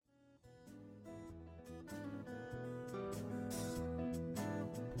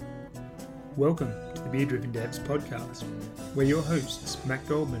Welcome to the Beer Driven Devs podcast, where your hosts, Matt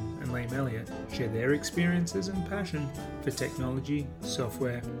Goldman and Liam Elliott, share their experiences and passion for technology,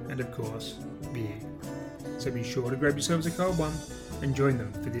 software, and of course, beer. So be sure to grab yourselves a cold one and join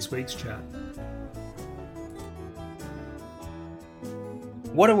them for this week's chat.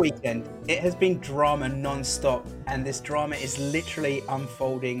 What a weekend. It has been drama non-stop, and this drama is literally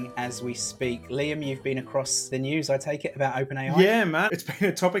unfolding as we speak. Liam, you've been across the news, I take it, about OpenAI? Yeah, Matt. It's been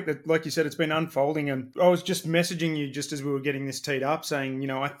a topic that, like you said, it's been unfolding, and I was just messaging you just as we were getting this teed up saying,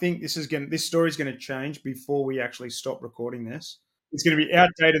 I think this story's going to change before we actually stop recording this. It's going to be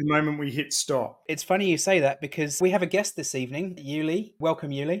outdated the moment we hit stop. It's funny you say that because we have a guest this evening, Yuli.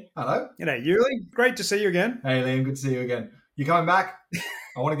 Welcome, Yuli. Hello. G'day, Yuli. Great to see you again. Hey, Liam. Good to see you again. You coming back?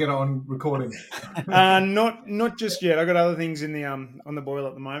 I want to get on recording. Not just yet. I got other things in the on the boil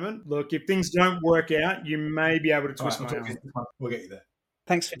at the moment. Look, if things don't work out, you may be able to twist my arm. We'll get you there.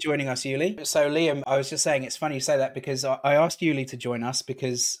 Thanks for joining us, Yuli. So, Liam, I was just saying it's funny you say that because I asked Yuli to join us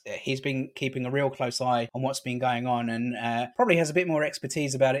because he's been keeping a real close eye on what's been going on and probably has a bit more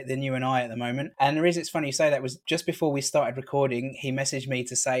expertise about it than you and I at the moment. And the reason it's funny you say that was just before we started recording, he messaged me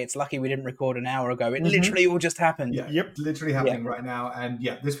to say it's lucky we didn't record an hour ago. It literally all just happened. Yeah, It's literally happening right now. And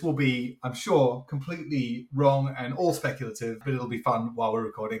this will be, I'm sure, completely wrong and all speculative, but it'll be fun while we're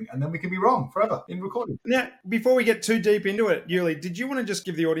recording. And then we can be wrong forever in recording. Now, before we get too deep into it, Yuli, did you want to just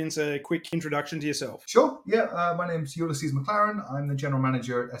give the audience a quick introduction to yourself? Sure. Yeah. My name's Ulysses McLaren. I'm the general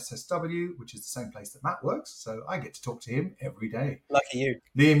manager at SSW, which is the same place that Matt works. So I get to talk to him every day. Lucky you.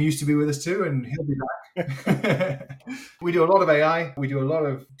 Liam used to be with us too, and he'll be back. We do a lot of AI. We do a lot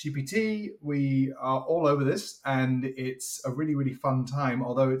of GPT. We are all over this, and it's a really, really fun time,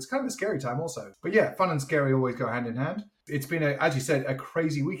 although it's kind of a scary time also. But yeah, fun and scary always go hand in hand. It's been, as you said, a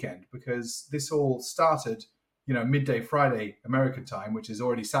crazy weekend because this all started midday Friday American time, which is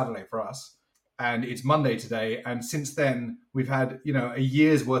already Saturday for us. And it's Monday today. And since then, we've had, a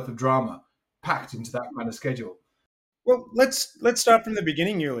year's worth of drama packed into that kind of schedule. Well, let's start from the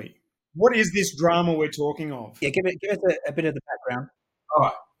beginning, Yuli. What is this drama we're talking of? Yeah, give us a bit of the background. All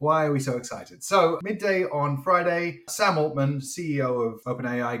right. Why are we so excited? So midday on Friday, Sam Altman, CEO of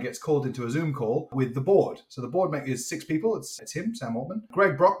OpenAI, gets called into a Zoom call with the board. So the board is 6 people. It's him, Sam Altman.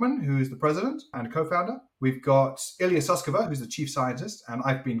 Greg Brockman, who's the president and co-founder. We've got Ilya Sutskever, who's the chief scientist. And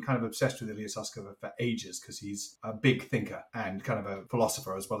I've been kind of obsessed with Ilya Sutskever for ages because he's a big thinker and kind of a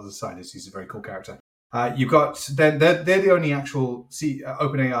philosopher as well as a scientist. He's a very cool character. You've got, they're the only actual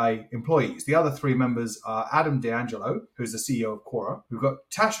OpenAI employees. The other 3 members are Adam D'Angelo, who's the CEO of Quora. We've got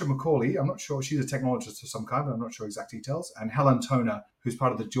Tasha McCauley. I'm not sure, she's a technologist of some kind, but I'm not sure exact details. And Helen Toner, who's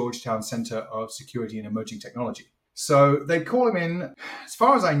part of the Georgetown Center of Security and Emerging Technology. So they call him in. As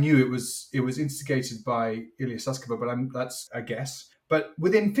far as I knew, it was instigated by Ilya Sutskever, but that's a guess. But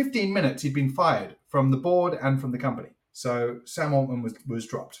within 15 minutes, he'd been fired from the board and from the company. So Sam Altman was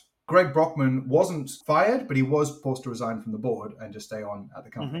dropped. Greg Brockman wasn't fired, but he was forced to resign from the board and just stay on at the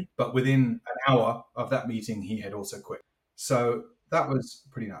company. But within an hour of that meeting, he had also quit. So that was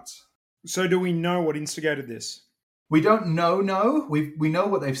pretty nuts. So do we know what instigated this? We don't know, no. We know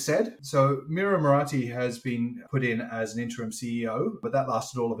what they've said. So Mira Murati has been put in as an interim CEO, but that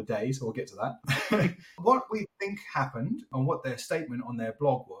lasted all of a day, so we'll get to that. What we think happened and what their statement on their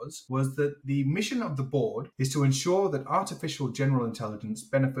blog was that the mission of the board is to ensure that artificial general intelligence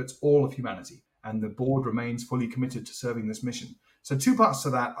benefits all of humanity, and the board remains fully committed to serving this mission. So 2 parts to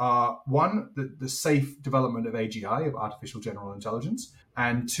that are, 1, the safe development of AGI, of artificial general intelligence,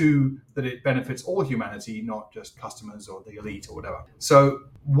 and 2, that it benefits all humanity, not just customers or the elite or whatever. So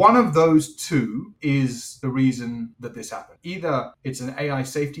one of those 2 is the reason that this happened. Either it's an AI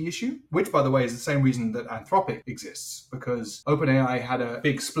safety issue, which, by the way, is the same reason that Anthropic exists, because OpenAI had a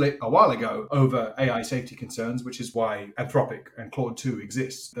big split a while ago over AI safety concerns, which is why Anthropic and Claude 2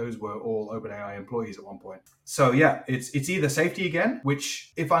 exists. Those were all OpenAI employees at one point. So yeah, it's either safety again,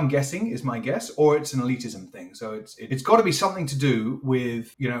 which, if I'm guessing, is my guess, or it's an elitism thing. So it's got to be something to do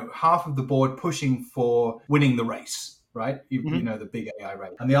with, half of the board pushing for winning the race. Right? You know, the big AI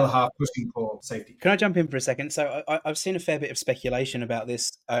race, and the other half pushing for safety. Can I jump in for a second? So I've seen a fair bit of speculation about this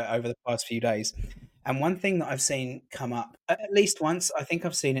over the past few days. And one thing that I've seen come up at least once, I think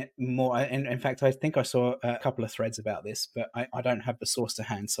I've seen it more. And in fact, I think I saw a couple of threads about this, but I don't have the source to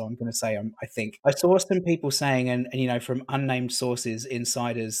hand. So I'm going to say I think I saw some people saying, and from unnamed sources,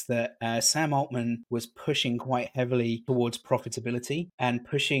 insiders, that Sam Altman was pushing quite heavily towards profitability and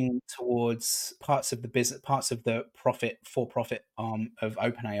pushing towards parts of the business, parts of the for-profit arm of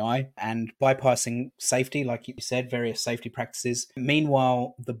OpenAI, and bypassing safety, like you said, various safety practices.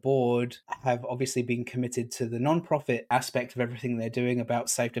 Meanwhile, the board have obviously been committed to the non-profit aspect aspect of everything they're doing about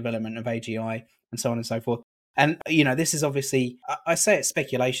safe development of AGI and so on and so forth. And, this is obviously, I say it's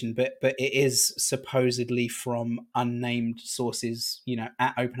speculation, but it is supposedly from unnamed sources,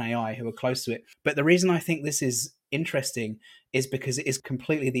 at OpenAI who are close to it. But the reason I think this is interesting is because it is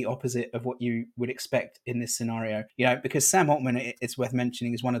completely the opposite of what you would expect in this scenario. Because Sam Altman, it's worth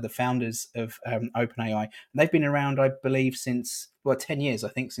mentioning, is one of the founders of OpenAI. They've been around, I believe, since 10 years, I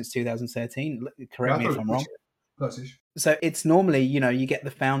think, since 2013. Correct me if I'm wrong. So it's normally, you get the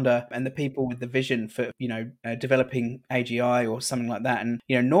founder and the people with the vision for, developing AGI or something like that. And,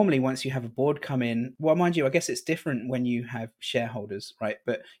 normally once you have a board come in, well, mind you, I guess it's different when you have shareholders, right?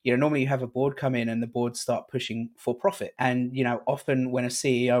 But, normally you have a board come in and the board start pushing for profit. And, often when a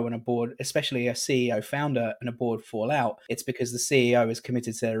CEO and a board, especially a CEO founder and a board fall out, it's because the CEO is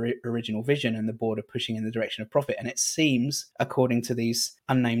committed to their original vision and the board are pushing in the direction of profit. And it seems, according to these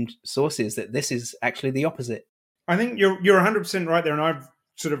unnamed sources, that this is actually the opposite. I think you're 100% right there, and I've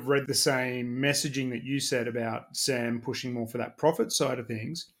sort of read the same messaging that you said about Sam pushing more for that profit side of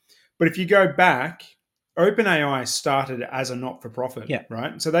things. But if you go back, OpenAI started as a not-for-profit,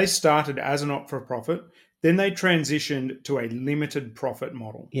 right? So they started as a not-for-profit, then they transitioned to a limited profit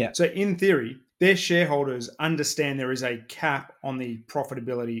model. Yeah. So in theory, their shareholders understand there is a cap on the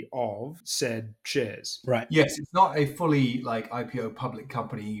profitability of said shares. Right. Yes, it's not a fully IPO public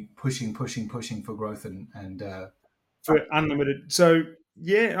company pushing for growth and for unlimited. So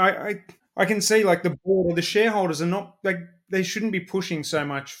yeah, I can see the board or the shareholders are not they shouldn't be pushing so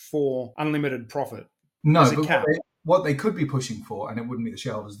much for unlimited profit. No, but what they could be pushing for, and it wouldn't be the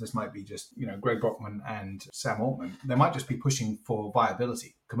shareholders, this might be just, Greg Brockman and Sam Altman, they might just be pushing for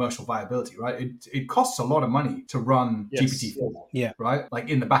viability, commercial viability, right? It costs a lot of money to run GPT-4, right?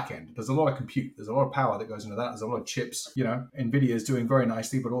 In the back end, there's a lot of compute, there's a lot of power that goes into that, there's a lot of chips, NVIDIA is doing very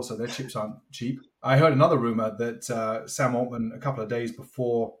nicely, but also their chips aren't cheap. I heard another rumor that Sam Altman, a couple of days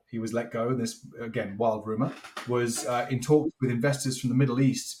before he was let go, this, again, wild rumor, was in talks with investors from the Middle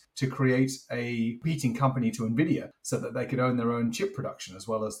East to create a competing company to NVIDIA so that they could own their own chip production as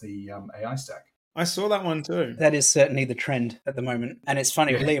well as the AI stack. I saw that one too. That is certainly the trend at the moment. And it's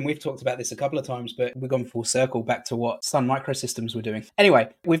funny, Liam, we've talked about this a couple of times, but we've gone full circle back to what Sun Microsystems were doing. Anyway,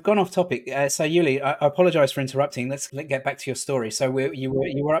 we've gone off topic. So Yuli, I apologize for interrupting. Let's get back to your story. So you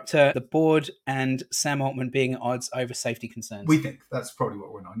were up to the board and Sam Altman being at odds over safety concerns. We think that's probably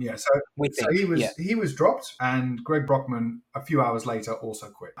what went on. Yeah. So he was dropped, and Greg Brockman a few hours later also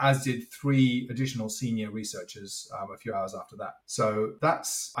quit, as did 3 additional senior researchers a few hours after that. So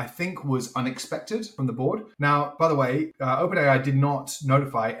that's, I think, was unexpected from the board. Now, by the way, OpenAI did not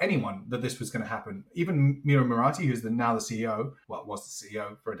notify anyone that this was going to happen. Even Mira Murati, who's now the CEO, was the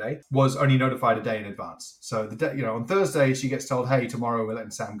CEO for a day, was only notified a day in advance. So the day, on Thursday, she gets told, "Hey, tomorrow we're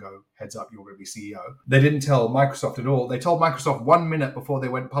letting Sam go. Heads up, you're going to be CEO." They didn't tell Microsoft at all. They told Microsoft 1 minute before they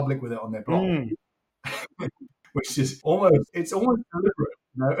went public with it on their blog, which is almost deliberate.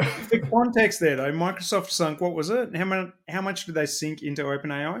 The context there, though, Microsoft sunk, what was it? How much did they sink into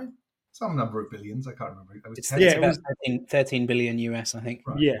OpenAI? Some number of billions, I can't remember. It's about 13 billion US, I think.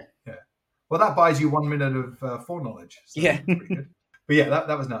 Right. Yeah. Well, that buys you 1 minute of foreknowledge. So pretty good. But yeah,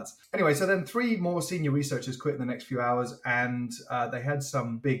 that was nuts. Anyway, so then 3 more senior researchers quit in the next few hours, and they had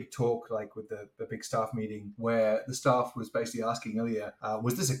some big talk, with the big staff meeting, where the staff was basically asking Ilya,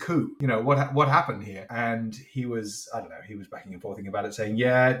 was this a coup? What happened here? And he was, he was backing and forthing about it, saying,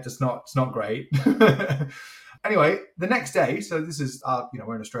 yeah, it's not great. Anyway, the next day, so this is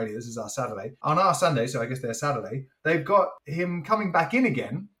we're in Australia, this is our Saturday. On our Sunday, so I guess their Saturday, they've got him coming back in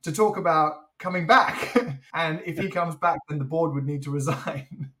again to talk about coming back. And if he comes back, then the board would need to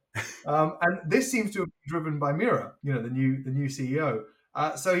resign. And this seems to have been driven by Mira, the new CEO.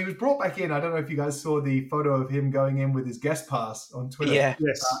 So he was brought back in. I don't know if you guys saw the photo of him going in with his guest pass on Twitter. Yeah.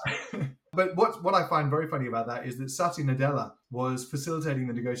 Yes. But what I find very funny about that is that Satya Nadella was facilitating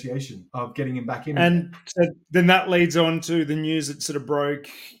the negotiation of getting him back in. And so then that leads on to the news that sort of broke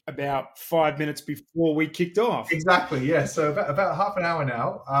about 5 minutes before we kicked off. Exactly, yes. So about half an hour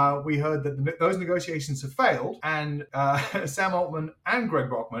now, we heard that those negotiations have failed, and Sam Altman and Greg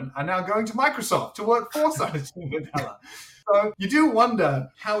Brockman are now going to Microsoft to work for Satya Nadella. So you do wonder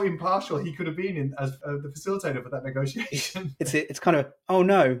how impartial he could have been as the facilitator for that negotiation. It's kind of, oh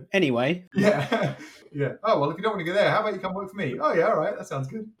no, anyway. Yeah. Oh, well, if you don't want to go there, how about you come work for me? Oh, yeah, all right, that sounds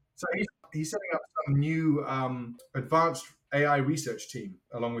good. So he's setting up some new advanced AI research team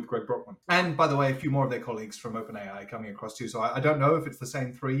along with Greg Brockman. And by the way, a few more of their colleagues from OpenAI coming across too. So I don't know if it's the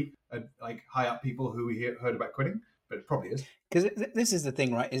same 3 high up people who we heard about quitting. but it probably is. Because this is the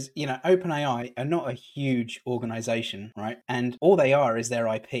thing, right? Is, OpenAI are not a huge organization, right? And all they are is their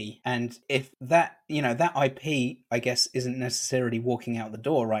IP. And if that, that IP, I guess, isn't necessarily walking out the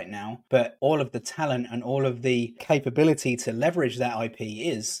door right now, but all of the talent and all of the capability to leverage that IP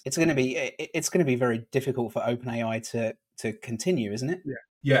it's going to be very difficult for OpenAI to continue, isn't it? Yeah.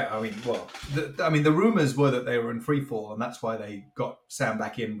 Yeah, I mean, well, the rumors were that they were in free fall, and that's why they got Sam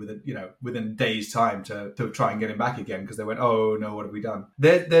back in within a day's time to try and get him back again, because they went, oh no, what have we done?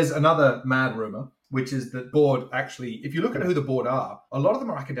 There's another mad rumor, which is that board actually, if you look at who the board are, a lot of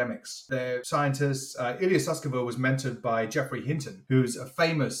them are academics. They're scientists. Ilya Sutskever was mentored by Geoffrey Hinton, who's a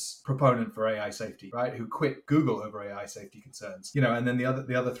famous proponent for AI safety, right? Who quit Google over AI safety concerns. And then the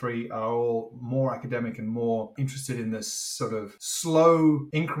other three are all more academic and more interested in this sort of slow,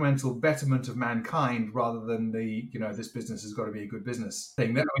 incremental betterment of mankind rather than the, this business has got to be a good business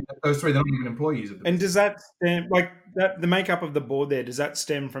thing. Those three, they're not even employees of the business. And does that stem, the makeup of the board there, does that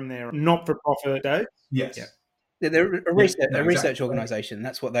stem from their not-for-profit days? Yes. Yeah. They're a research organization.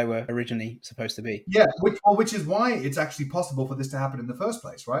 That's what they were originally supposed to be. Yeah, which is why it's actually possible for this to happen in the first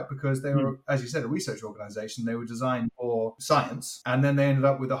place, right? Because they were, as you said, a research organization. They were designed for science, and then they ended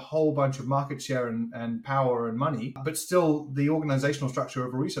up with a whole bunch of market share and power and money, but still the organizational structure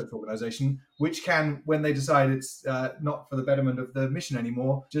of a research organization, which can, when they decide it's not for the betterment of the mission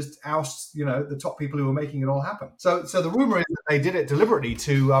anymore, just oust, the top people who are making it all happen. So the rumor is that they did it deliberately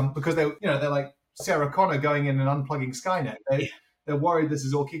to, because they're like Sarah Connor going in and unplugging Skynet. They're worried this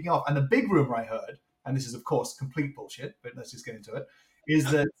is all kicking off. And the big rumor I heard, and this is of course complete bullshit, but let's just get into it, is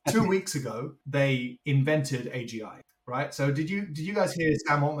that 2 weeks ago they invented AGI, right? So did you guys hear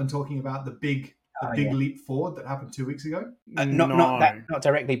Sam Altman talking about the big leap forward that happened 2 weeks ago? Not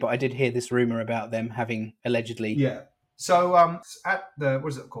directly, but I did hear this rumor about them having allegedly. Yeah. So at the,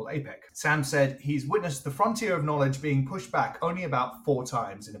 what is it called, APEC, Sam said he's witnessed the frontier of knowledge being pushed back only about 4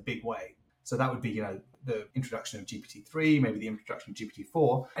 times in a big way. So that would be, the introduction of GPT-3, maybe the introduction of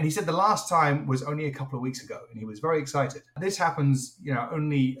GPT-4. And he said the last time was only a couple of weeks ago, and he was very excited. This happens,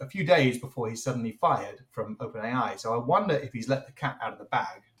 only a few days before he's suddenly fired from OpenAI. So I wonder if he's let the cat out of the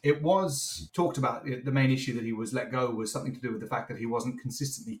bag. It was talked about, the main issue that he was let go was something to do with the fact that he wasn't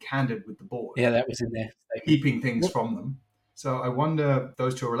consistently candid with the board. Yeah, that was in there. Keeping things from them. So I wonder if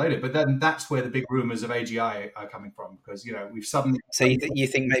those two are related. But then that's where the big rumors of AGI are coming from, because, we've suddenly... So you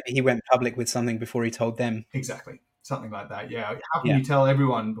think maybe he went public with something before he told them? Exactly. Something like that, yeah. How can you tell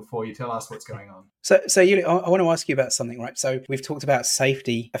everyone before you tell us what's going on? So I want to ask you about something, right? So we've talked about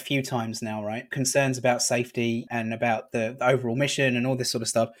safety a few times now, right? Concerns about safety and about the overall mission and all this sort of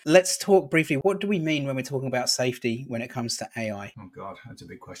stuff. Let's talk briefly. What do we mean when we're talking about safety when it comes to AI? Oh, God, that's a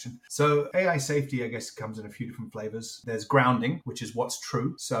big question. So AI safety, I guess, comes in a few different flavors. There's grounding, which is what's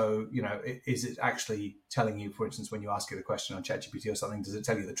true. So, is it actually telling you, for instance, when you ask it a question on ChatGPT or something, does it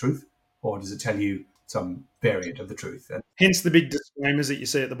tell you the truth? Or does it tell you some variant of the truth? And hence the big disclaimers that you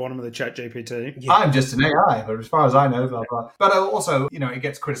see at the bottom of the ChatGPT. Yeah. I'm just an AI, but as far as I know, blah, blah. But also, it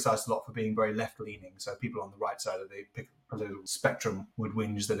gets criticized a lot for being very left-leaning. So people on the right side of the political spectrum would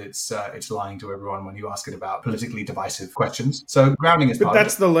whinge that it's lying to everyone when you ask it about politically divisive questions. So grounding is part of it. But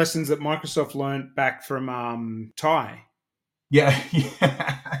that's the lessons that Microsoft learned back from Ty. Yeah.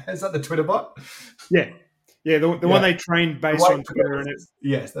 Is that the Twitter bot? Yeah. Yeah, the one they trained based on Twitter. And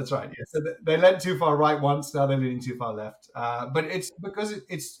yes, that's right. Yeah. So they led too far right once, now they're leaning too far left. But it's because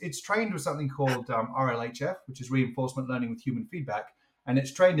it's trained with something called RLHF, which is reinforcement learning with human feedback. And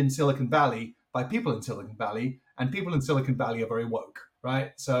it's trained in Silicon Valley by people in Silicon Valley. And people in Silicon Valley are very woke,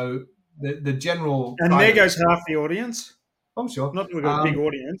 right? So the general... And there goes half the audience. I'm sure. Not that we've got a big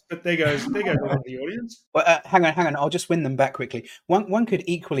audience, but there goes a lot of the audience. Well, hang on. I'll just win them back quickly. One could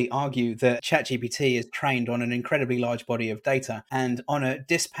equally argue that ChatGPT is trained on an incredibly large body of data, and on a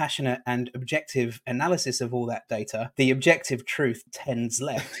dispassionate and objective analysis of all that data, the objective truth tends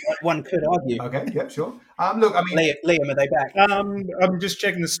left. One could argue. Okay, yeah, sure. Look, I mean... Liam, are they back? I'm just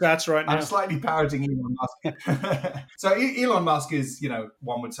checking the stats right now. I'm slightly parroting Elon Musk. So Elon Musk is,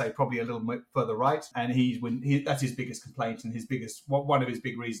 one would say probably a little bit further right, and that's his biggest complaint, and one of his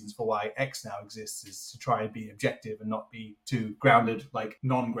big reasons for why X now exists is to try and be objective and not be too grounded, like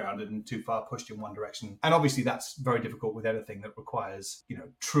non-grounded and too far pushed in one direction. And obviously that's very difficult with anything that requires,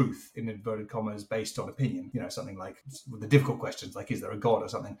 truth in inverted commas based on opinion. Something like the difficult questions, like is there a God or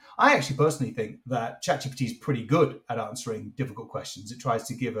something. I actually personally think that ChatGPT is pretty good at answering difficult questions. It tries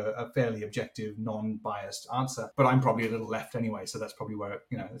to give a fairly objective, non-biased answer, but I'm probably a little left anyway, so that's probably where,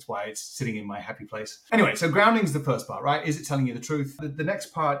 that's why it's sitting in my happy place. Anyway, so grounding is the first part, right? is it telling you the truth? The next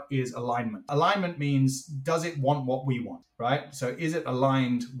part is alignment. Alignment means, does it want what we want, right? So is it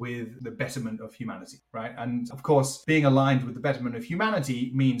aligned with the betterment of humanity, right? And of course, being aligned with the betterment of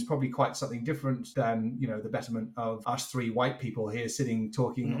humanity means probably quite something different than, the betterment of us three white people here sitting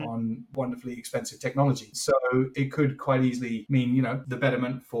talking on wonderfully expensive technology. So it could quite easily mean, the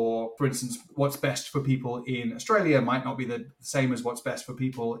betterment for instance, what's best for people in Australia might not be the same as what's best for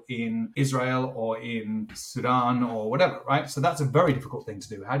people in Israel or in Sudan or whatever, right? So that's a very difficult thing to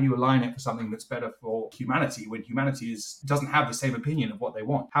do. How do you align it for something that's better for humanity when humanity doesn't have the same opinion of what they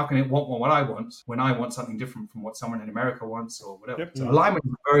want? How can it want what I want when I want something different from what someone in America wants or whatever? Yep. So alignment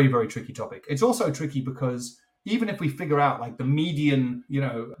is a very, very tricky topic. It's also tricky because even if we figure out like the median,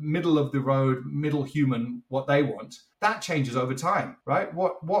 middle of the road, middle human, what they want, that changes over time, right?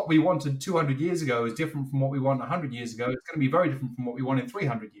 What we wanted 200 years ago is different from what we want 100 years ago. It's going to be very different from what we want in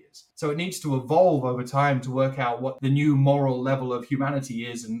 300 years. So it needs to evolve over time to work out what the new moral level of humanity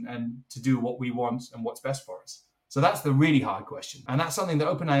is and to do what we want and what's best for us. So that's the really hard question. And that's something that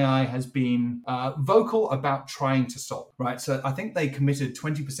OpenAI has been vocal about trying to solve, right? So I think they committed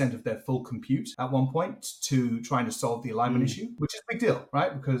 20% of their full compute at one point to trying to solve the alignment issue, which is a big deal,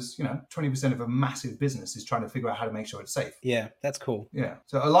 right? Because, 20% of a massive business is trying to figure out how to make sure it's safe. Yeah, that's cool. Yeah.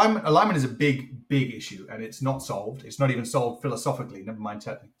 So alignment is a big, big issue, and it's not solved. It's not even solved philosophically, never mind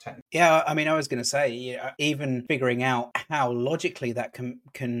technically. Yeah, I mean, I was going to say, even figuring out how logically that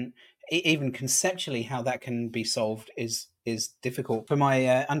can even conceptually how that can be solved is difficult. For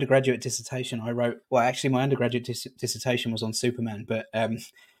my undergraduate dissertation, I wrote, well, actually my undergraduate dissertation was on Superman, but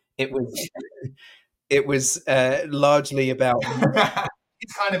it was largely about...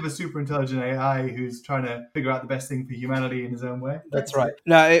 He's kind of a super intelligent AI who's trying to figure out the best thing for humanity in his own way. That's right.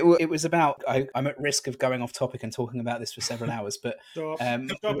 No, it was about... I'm at risk of going off topic and talking about this for several hours, but... Stop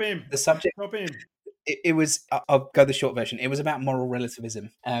him. The subject... Stop him. It was, I'll go the short version. It was about moral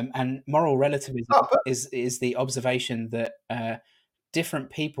relativism. And moral relativism is the observation that different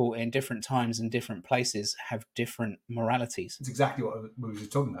people in different times and different places have different moralities. That's exactly what we were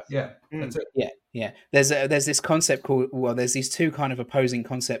just talking about. Yeah, that's it. Yeah. There's this concept called, there's these two kind of opposing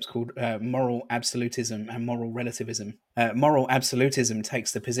concepts called moral absolutism and moral relativism. Moral absolutism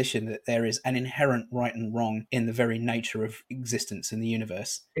takes the position that there is an inherent right and wrong in the very nature of existence in the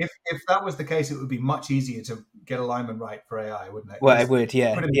universe. If that was the case, it would be much easier to get alignment right for AI, wouldn't it? Well, it would,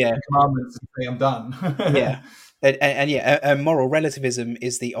 yeah. Put in commandments and say, I'm done. Yeah. And moral relativism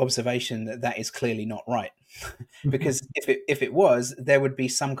is the observation that is clearly not right. Because if it was, there would be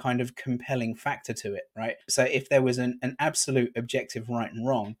some kind of compelling factor to it, right? So if there was an absolute objective right and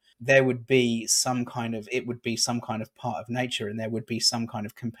wrong, there would be some kind of part of nature, and there would be some kind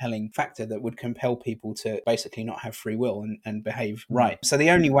of compelling factor that would compel people to basically not have free will and behave right. So the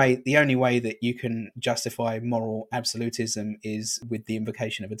only way that you can justify moral absolutism is with the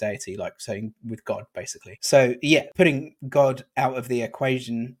invocation of a deity, like saying with God, basically. So yeah, putting God out of the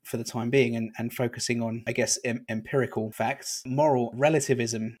equation for the time being and focusing on, I guess, empirical facts. Moral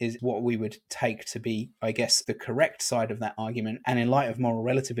relativism is what we would take to be, I guess, the correct side of that argument. And in light of moral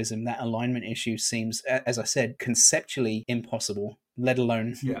relativism, that alignment issue seems, as I said, conceptually impossible, let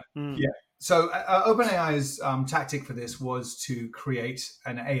alone... Yeah. So OpenAI's tactic for this was to create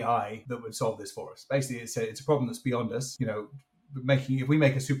an AI that would solve this for us. Basically, it's a problem that's beyond us. If we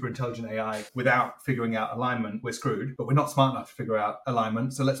make a super intelligent AI without figuring out alignment, we're screwed. But we're not smart enough to figure out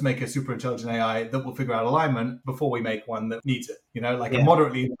alignment. So let's make a super intelligent AI that will figure out alignment before we make one that needs it. A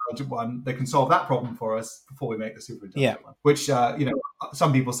moderately intelligent one that can solve that problem for us before we make the super intelligent one. Which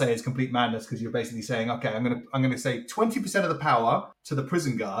some people say is complete madness, because you're basically saying, okay, I'm going to say 20% of the power to the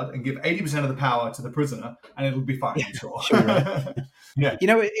prison guard and give 80% of the power to the prisoner, and it'll be fine. Sure. Right. Yeah.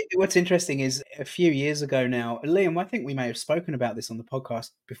 What's interesting is a few years ago now, Liam, I think we may have spoken about this on the podcast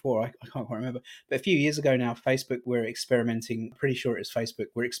before. I can't quite remember. But a few years ago now, Facebook were experimenting, pretty sure it was Facebook,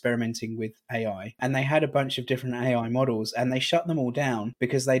 were experimenting with AI. And they had a bunch of different AI models, and they shut them all down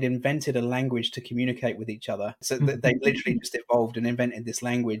because they'd invented a language to communicate with each other. So that they literally just evolved and invented this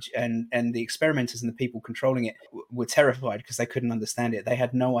language. And the experimenters and the people controlling it were terrified because they couldn't understand it. They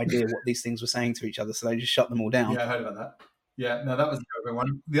had no idea what these things were saying to each other. So they just shut them all down. Yeah, I heard about that. Yeah, no, that was the other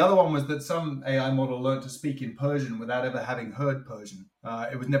one. The other one was that some AI model learned to speak in Persian without ever having heard Persian.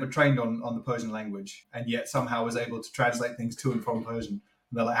 It was never trained on the Persian language, and yet somehow was able to translate things to and from Persian.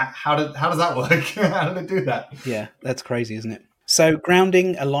 And they're like, how does that work? How did it do that? Yeah, that's crazy, isn't it? So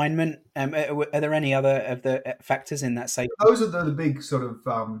grounding, alignment, are there any other of the factors in that safety? Those are the big sort of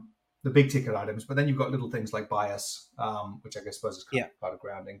the big ticket items, but then you've got little things like bias, which I guess suppose is kind of part of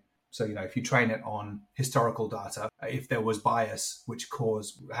grounding. So, if you train it on historical data, if there was bias which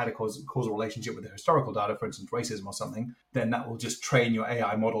had a causal relationship with the historical data, for instance, racism or something, then that will just train your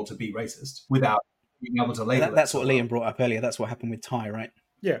AI model to be racist without being able to label it. That's what Liam brought up earlier. That's what happened with Ty, right?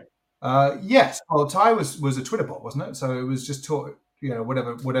 Yeah. Yes. Well, Ty was a Twitter bot, wasn't it? So it was just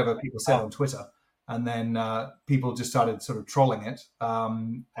whatever people said on Twitter. And then people just started sort of trolling it,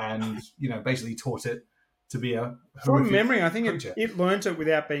 and basically taught it to be a horrific From memory, I think creature. it learnt it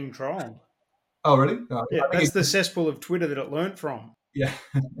without being trolled. Oh, really? Yeah, that's the cesspool of Twitter that it learnt from. Yeah.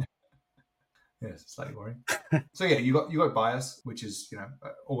 Yes, slightly worrying. So yeah, you got bias, which is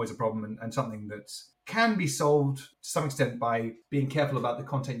always a problem, and something that can be solved to some extent by being careful about the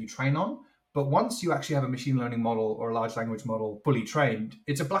content you train on. But once you actually have a machine learning model or a large language model fully trained,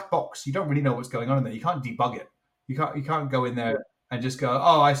 it's a black box. You don't really know what's going on in there. You can't debug it. You can't go in there and just go,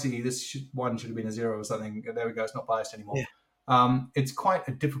 oh, I see, this one should have been a 0 or something. There we go, it's not biased anymore. Yeah. It's quite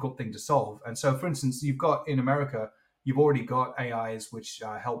a difficult thing to solve. And so, for instance, you've got in America, you've already got AIs which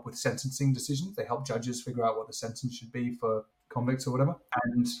help with sentencing decisions. They help judges figure out what the sentence should be for convicts or whatever.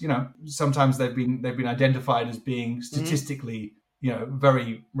 And sometimes they've been identified as being statistically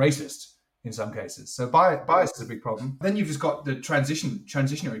very racist in some cases. So bias is a big problem. Then you've just got the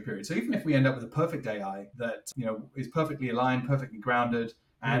transitionary period. So even if we end up with a perfect AI that is perfectly aligned, perfectly grounded,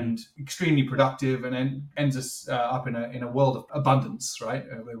 and extremely productive, and then ends us up in a world of abundance, right?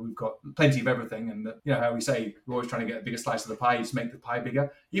 Where we've got plenty of everything, and how we say we're always trying to get a bigger slice of the pie, just make the pie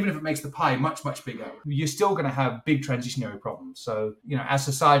bigger. Even if it makes the pie much, much bigger, you're still going to have big transitionary problems. So, as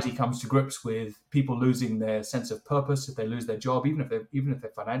society comes to grips with people losing their sense of purpose, if they lose their job, even if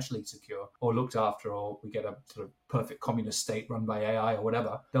they're financially secure or looked after, or we get a sort of perfect communist state run by AI or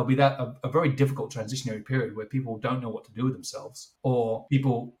whatever, there'll be a very difficult transitionary period where people don't know what to do with themselves, or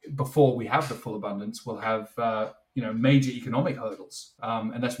people, before we have the full abundance, will have major economic hurdles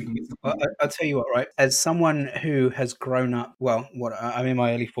unless we can get I'll tell you what, right? As someone who has grown up, I'm in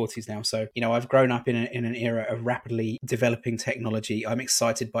my early 40s now, so I've grown up in an era of rapidly developing technology. I'm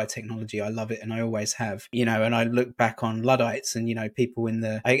excited by technology. I love it, and I always have. And I look back on Luddites and people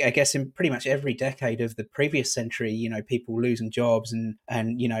in I guess in pretty much every decade of the previous century, people losing jobs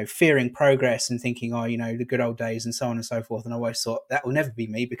and fearing progress and thinking, the good old days and so on and so forth. And I always thought that will never be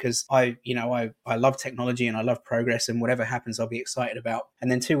me, because I love technology and I love progress, and whatever happens, I'll be excited about.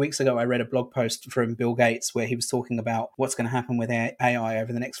 And then 2 weeks ago, I read a blog post from Bill Gates where he was talking about what's going to happen with AI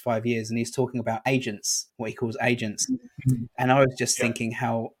over the next 5 years. And he's talking about agents, what he calls agents. And I was just thinking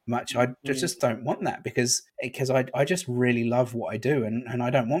how much I just don't want that, because I just really love what I do, and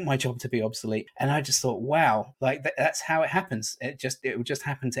I don't want my job to be obsolete. And I just thought, wow, like that's how it happens. It will just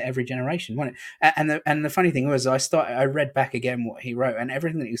happen to every generation, won't it? And the funny thing was, I read back again what he wrote, and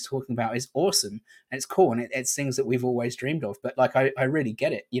everything that he was talking about is awesome and it's cool, and it's things that we've always dreamed of. But like I really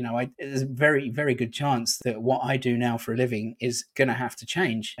get it. There's a very, very good chance that what I do now for a living is going to have to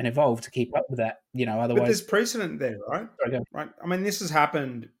change and evolve to keep up with that. Otherwise, but there's precedent there, right? Right. I mean, this has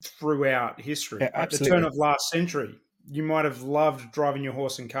happened throughout history. At the turn of last century, you might have loved driving your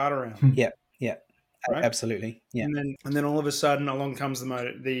horse and cart around. Yeah. Right? Absolutely. Yeah. And then all of a sudden along comes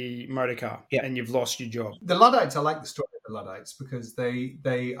the motor car, and you've lost your job. The Luddites, I like the story of the Luddites, because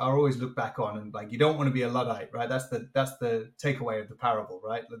they are always looked back on, and like, you don't want to be a Luddite, right? That's the takeaway of the parable,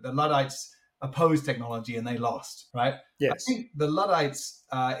 right? The Luddites opposed technology and they lost, right? Yes. I think the Luddites,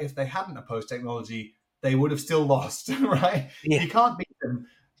 if they hadn't opposed technology, they would have still lost, right? Yeah. You can't beat them,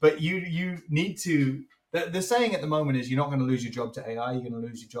 but you need to. The saying at the moment is, you're not going to lose your job to AI, you're going to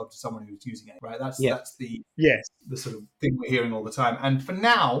lose your job to someone who's using it, right? That's the sort of thing we're hearing all the time. And for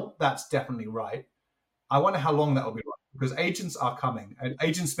now, that's definitely right. I wonder how long that will be right, because agents are coming.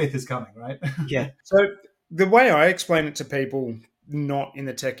 Agent Smith is coming, right? Yeah. So the way I explain it to people not in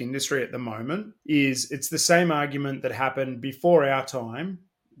the tech industry at the moment is, it's the same argument that happened before our time.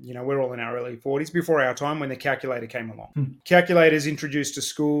 We're all in our early 40s, before our time, when the calculator came along. Calculators introduced to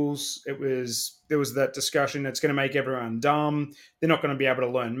schools. There was that discussion that's going to make everyone dumb. They're not going to be able to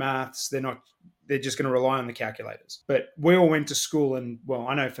learn maths. They're just going to rely on the calculators. But we all went to school, and well,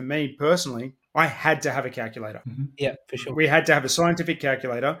 I know for me personally, I had to have a calculator. Mm-hmm. Yeah, for sure. We had to have a scientific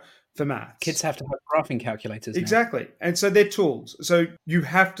calculator for maths. Kids have to have graphing calculators now. Exactly. And so they're tools. So you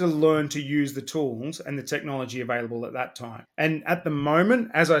have to learn to use the tools and the technology available at that time. And at the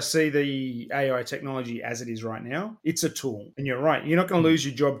moment, as I see the AI technology as it is right now, it's a tool. And you're right. You're not going to lose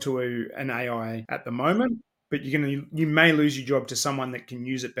your job to an AI at the moment, but you may lose your job to someone that can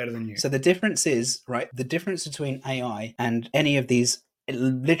use it better than you. So the difference is, right, the difference between AI and any of these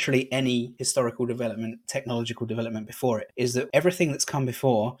literally any historical development, technological development before it, is that everything that's come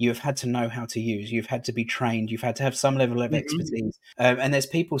before, you have had to know how to use. You've had to be trained. You've had to have some level of expertise. And there's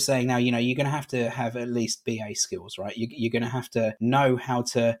people saying now, you're going to have at least BA skills, right? You're going to have to know how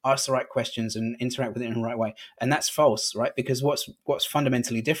to ask the right questions and interact with it in the right way. And that's false, right? Because what's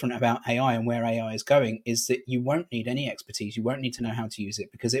fundamentally different about AI and where AI is going is that you won't need any expertise. You won't need to know how to use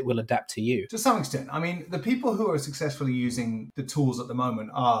it because it will adapt to you. To some extent. I mean, the people who are successfully using the tools at the moment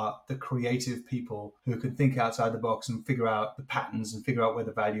are the creative people who can think outside the box and figure out the patterns and figure out where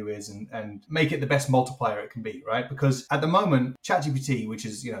the value is and make it the best multiplier it can be, right? Because at the moment, ChatGPT, which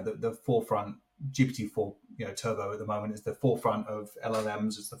is, the forefront, GPT-4, Turbo at the moment is the forefront of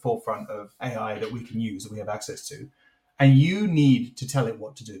LLMs, it's the forefront of AI that we can use, that we have access to. And you need to tell it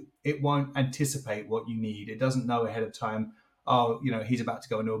what to do. It won't anticipate what you need. It doesn't know ahead of time, he's about to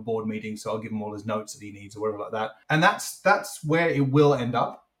go into a board meeting, so I'll give him all his notes that he needs or whatever like that. And that's where it will end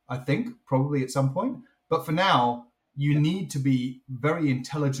up, I think, probably at some point. But for now, you need to be very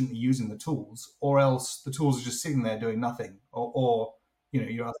intelligently using the tools, or else the tools are just sitting there doing nothing, or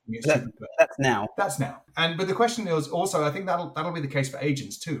you're asking it stupid questions. That's now. But the question is also, I think that'll be the case for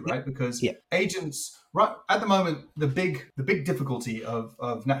agents too, right? Because agents, right at the moment, the big difficulty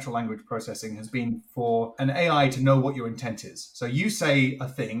of natural language processing has been for an AI to know what your intent is. So you say a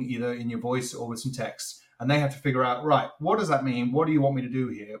thing either in your voice or with some text, and they have to figure out, right, what does that mean? What do you want me to do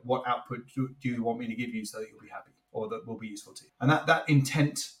here? What output do you want me to give you so that you'll be happy or that will be useful to you? And that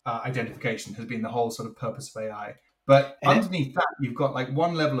intent identification has been the whole sort of purpose of AI. But underneath that, you've got like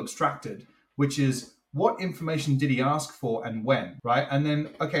one level abstracted, which is what information did he ask for and when, right? And then,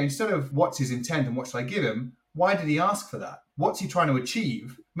 okay, instead of what's his intent and what should I give him, why did he ask for that? What's he trying to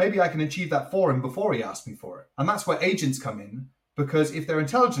achieve? Maybe I can achieve that for him before he asked me for it. And that's where agents come in, because if they're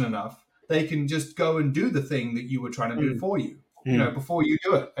intelligent enough, they can just go and do the thing that you were trying to do for you, before you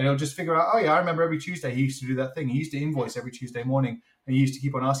do it. And he'll just figure out, oh yeah, I remember every Tuesday he used to do that thing. He used to invoice every Tuesday morning, and he used to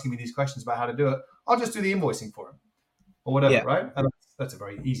keep on asking me these questions about how to do it. I'll just do the invoicing for him. Or whatever, right? And that's a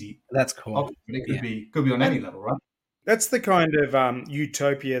very easy. That's cool. Option. It could be on any level, right? That's the kind of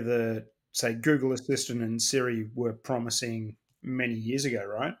utopia that, say, Google Assistant and Siri were promising many years ago,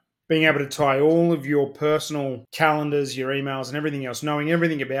 right? Being able to tie all of your personal calendars, your emails, and everything else, knowing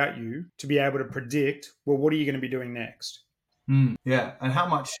everything about you, to be able to predict, well, what are you going to be doing next? Yeah, and how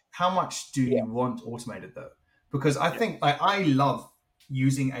much do you want automated though? Because I think I love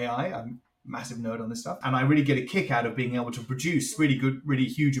using AI. I'm massive nerd on this stuff, and I really get a kick out of being able to produce really good, really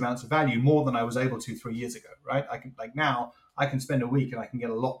huge amounts of value, more than I was able to 3 years ago, right? Now I can spend a week and I can get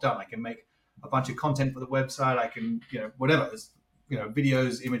a lot done. I can make a bunch of content for the website. I can, whatever,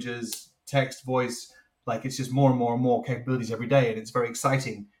 videos, images, text, voice, it's just more and more and more capabilities every day. And it's very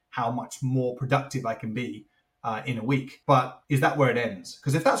exciting how much more productive I can be in a week. But is that where it ends?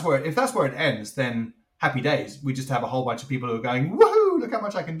 Because if that's where it ends, then happy days. We just have a whole bunch of people who are going, woohoo, look how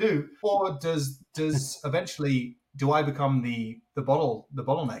much I can do. Or does eventually, do I become the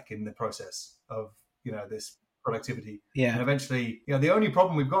bottleneck in the process of, this productivity? Yeah. And eventually, the only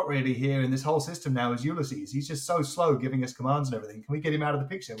problem we've got really here in this whole system now is Ulysses. He's just so slow giving us commands and everything. Can we get him out of the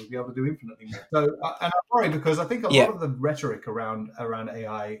picture? We'll be able to do infinitely more. So, and I'm worried because I think a lot of the rhetoric around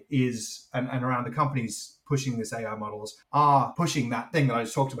AI is, and around the companies pushing this AI models are pushing that thing that I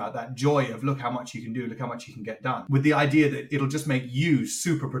just talked about, that joy of look how much you can do, look how much you can get done, with the idea that it'll just make you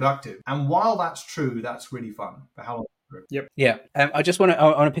super productive. And while that's true, that's really fun. But how long? Yep. Yeah. I just want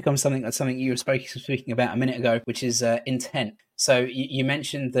to pick on something you were speaking about a minute ago, which is intent. So you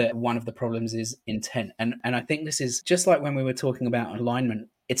mentioned that one of the problems is intent, and I think this is just like when we were talking about alignment.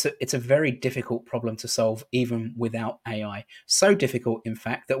 It's a very difficult problem to solve even without AI. So difficult, in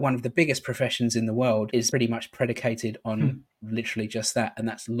fact, that one of the biggest professions in the world is pretty much predicated on literally just that, and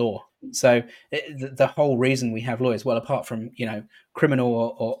that's law. So the whole reason we have lawyers, well, apart from,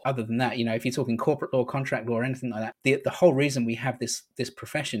 criminal or other than that, if you're talking corporate law, contract law, or anything like that, the whole reason we have this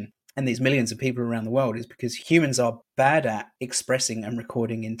profession and these millions of people around the world is because humans are bad at expressing and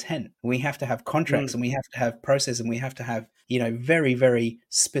recording intent. We have to have contracts and we have to have process and we have to have, very, very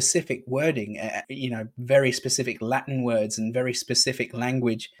specific wording, very specific Latin words and very specific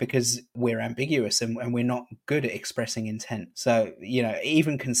language, because we're ambiguous and we're not good at expressing intent. So,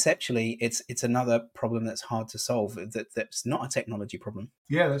 even conceptually, it's another problem that's hard to solve. That's not a technology problem.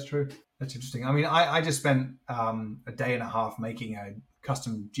 Yeah, that's true. That's interesting. I mean, I just spent a day and a half making a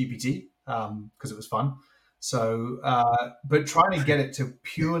custom GPT because it was fun. So, but trying to get it to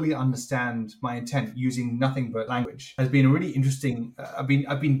purely understand my intent using nothing but language has been a really interesting. I've been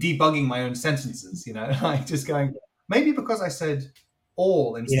debugging my own sentences, like just going, maybe because I said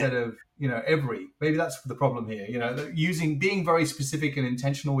all instead of maybe that's the problem here. Being very specific and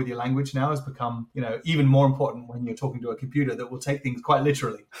intentional with your language now has become, even more important when you're talking to a computer that will take things quite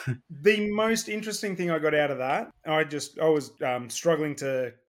literally. The most interesting thing I got out of that, I was struggling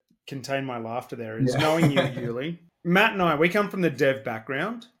to contain my laughter there, is knowing you, Yuli. Matt and I, we come from the dev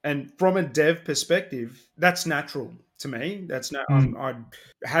background, and from a dev perspective, that's natural to me. I'd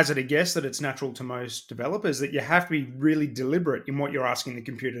hazard a guess that it's natural to most developers, that you have to be really deliberate in what you're asking the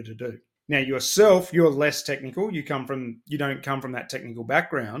computer to do. Now, yourself, you're less technical. You don't come from that technical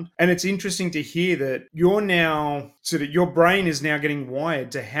background. And it's interesting to hear that you're now your brain is now getting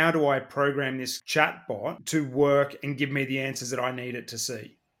wired to, how do I program this chatbot to work and give me the answers that I need it to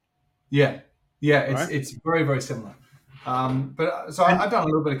see? Yeah. Right? It's very, very similar. I've done a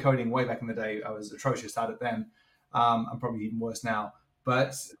little bit of coding way back in the day. I was atrocious at it then. I'm probably even worse now.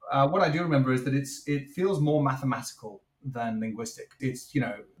 But what I do remember is that it feels more mathematical than linguistic. It's, you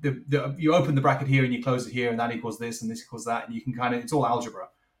open the bracket here and you close it here, and that equals this and this equals that, and you can it's all algebra,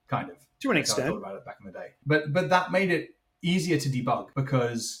 kind of. To an extent. I thought about it back in the day. But that made it easier to debug,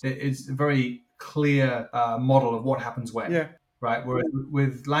 because it's a very clear model of what happens when. Yeah. Right. Whereas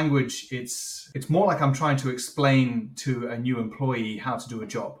with language, it's more like I'm trying to explain to a new employee how to do a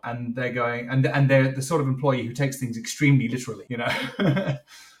job, and they're going, and they're the sort of employee who takes things extremely literally,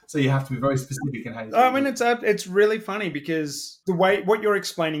 So you have to be very specific in how you. I mean, it's really funny, because the way what you're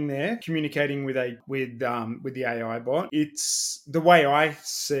explaining there, communicating with the AI bot, it's the way I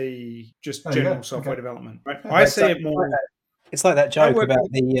see just general software development. Right? I see it more. It's like that joke about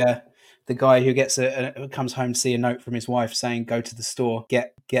the guy who comes home to see a note from his wife saying, "Go to the store,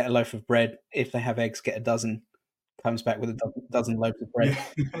 get a loaf of bread. If they have eggs, get a dozen." Comes back with a dozen loaves of bread.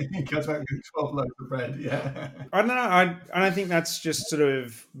 He comes back with 12 loaves of bread. Yeah. I don't know. I think that's just sort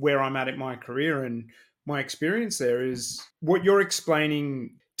of where I'm at in my career, and my experience there is what you're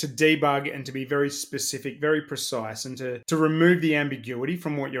explaining, to debug and to be very specific, very precise, and to remove the ambiguity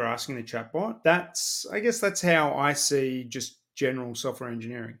from what you're asking the chatbot. I guess that's how I see just general software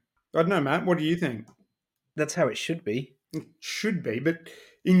engineering. I don't know, Matt, what do you think? That's how it should be. It should be, but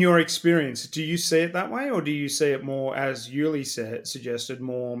in your experience, do you see it that way, or do you see it more, as Yuli suggested,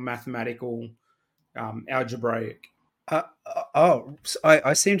 more mathematical, algebraic?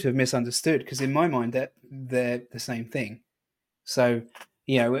 I seem to have misunderstood, because in my mind they're the same thing. So,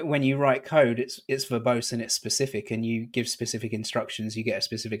 when you write code, it's verbose and it's specific, and you give specific instructions, you get a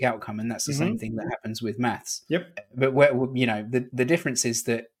specific outcome, and that's the same thing that happens with maths. Yep. But the difference is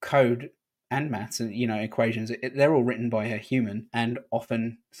that code and maths and equations, they're all written by a human, and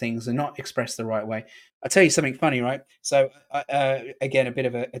often things are not expressed the right way. I'll tell you something funny, right? So again, a bit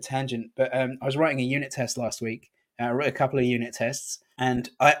of a tangent, but I was writing a unit test last week. I wrote a couple of unit tests, and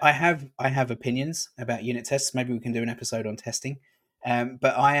I have opinions about unit tests. Maybe we can do an episode on testing.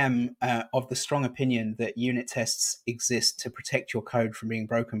 But I am of the strong opinion that unit tests exist to protect your code from being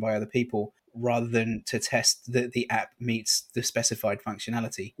broken by other people, rather than to test that the app meets the specified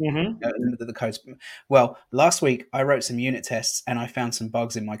functionality. The code's. Well, last week I wrote some unit tests, and I found some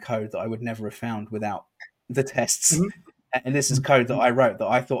bugs in my code that I would never have found without the tests. And this is code that I wrote that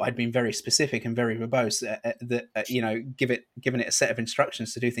I thought I'd been very specific and very verbose. Given it a set of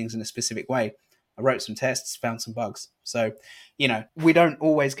instructions to do things in a specific way. I wrote some tests, found some bugs. So, we don't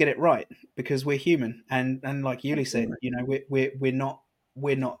always get it right, because we're human, and like Yuli said,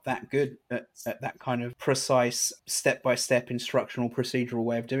 we're not that good at that kind of precise, step-by-step instructional procedural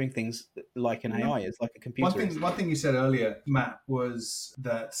way of doing things like an AI is, like a computer. One thing you said earlier, Matt, was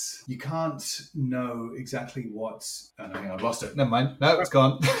that you can't know exactly what. I've lost it. Never mind. No, it's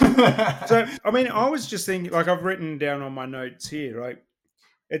gone. So, I mean, I was just thinking, like, I've written down on my notes here, right?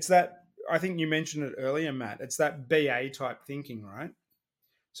 It's that, I think you mentioned it earlier, Matt. It's that BA type thinking, right?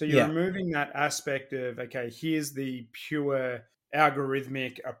 So you're removing that aspect of, okay, here's the pure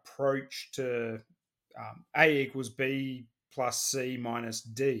algorithmic approach to A equals B plus C minus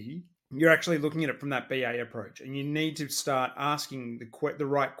D. You're actually looking at it from that BA approach, and you need to start asking the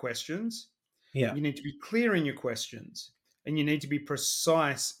right questions. Yeah. You need to be clear in your questions, and you need to be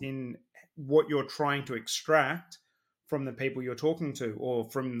precise in what you're trying to extract from the people you're talking to, or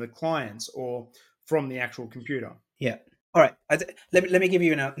from the clients, or from the actual computer. Yeah. All right. Let me give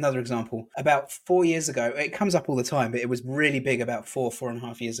you another example. About 4 years ago, it comes up all the time, but it was really big about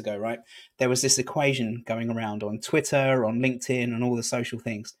 4.5 years ago, right? There was this equation going around on Twitter, on LinkedIn, and all the social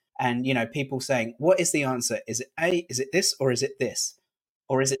things. And, people saying, what is the answer? Is it A? Is it this? Or is it this?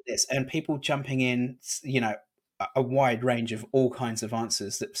 Or is it this? And people jumping in, a wide range of all kinds of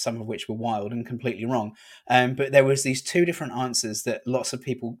answers, that some of which were wild and completely wrong. But there was these two different answers that lots of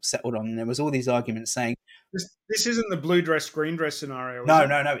people settled on, and there was all these arguments saying, This isn't the blue dress, green dress scenario, is no, it?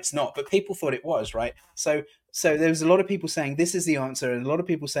 no, it's not. But people thought it was, right? So there was a lot of people saying this is the answer, and a lot of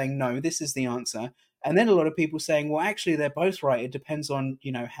people saying no, this is the answer, and then a lot of people saying, well, actually, they're both right. It depends on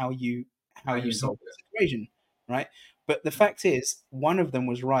how you solve this equation, right? But the fact is, one of them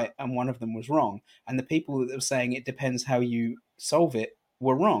was right and one of them was wrong, and the people that were saying it depends how you solve it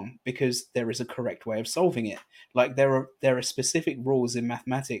were wrong, because there is a correct way of solving it. Like there are specific rules in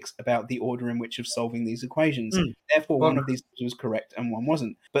mathematics about the order in which of solving these equations. Therefore, one of these was correct and one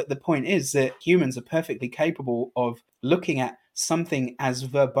wasn't. But the point is that humans are perfectly capable of looking at something as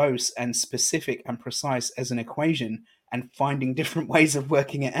verbose and specific and precise as an equation and finding different ways of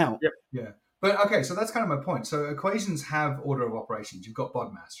working it out. Yep. Yeah. But okay, so that's kind of my point. So equations have order of operations. You've got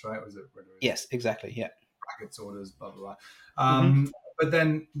BODMAS, right? Was it? Yes, exactly. Yeah. Brackets, orders, blah blah blah. But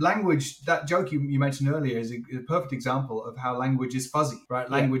then language, that joke you mentioned earlier, is a perfect example of how language is fuzzy, right?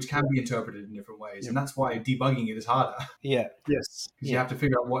 Language can be interpreted in different ways, and that's why debugging it is harder. Yeah. Yes. Because you have to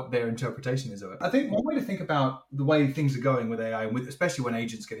figure out what their interpretation is of it. I think one way to think about the way things are going with AI, and especially when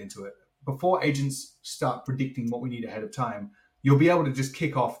agents get into it, before agents start predicting what we need ahead of time, you'll be able to just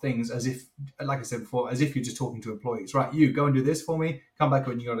kick off things as if, like I said before, as if you're just talking to employees. Right, you go and do this for me, come back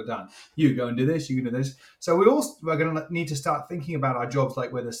when you got it done. You go and do this, you can do this. So we're going to need to start thinking about our jobs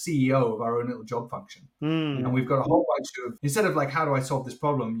like we're the CEO of our own little job function. And we've got a whole bunch of, instead of like, how do I solve this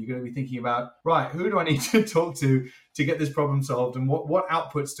problem? You're going to be thinking about, right, who do I need to talk to get this problem solved? And what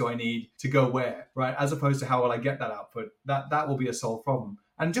outputs do I need to go where, right? As opposed to how will I get that output? That will be a solved problem.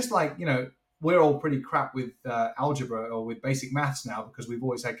 And just like, we're all pretty crap with algebra or with basic maths now because we've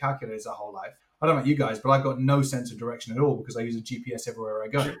always had calculators our whole life. I don't know about you guys, but I've got no sense of direction at all because I use a GPS everywhere I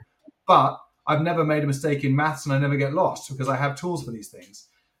go. But I've never made a mistake in maths and I never get lost because I have tools for these things.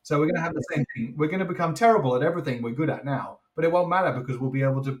 So we're going to have the same thing. We're going to become terrible at everything we're good at now, but it won't matter because we'll be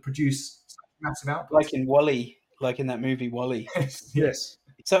able to produce massive outputs. Like in WALL-E, like in that movie WALL-E. Yes.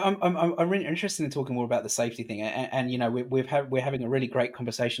 So I'm really interested in talking more about the safety thing, and we're having a really great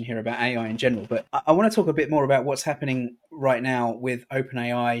conversation here about AI in general. But I want to talk a bit more about what's happening right now with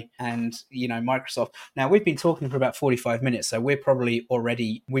OpenAI and Microsoft. Now we've been talking for about 45 minutes, so we've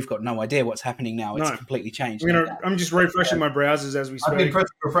got no idea what's happening now. It's completely changed. I'm just refreshing my browsers as we speak. I've been pressing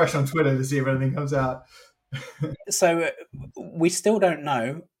refresh on Twitter to see if anything comes out. So we still don't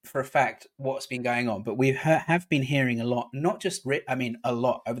know for a fact what's been going on, but we have been hearing a lot, not just a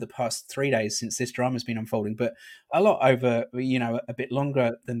lot over the past 3 days since this drama's been unfolding, but a lot over a bit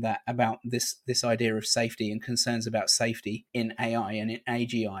longer than that about this idea of safety and concerns about safety in AI and in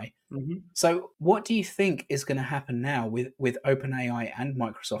AGI. So what do you think is going to happen now with OpenAI and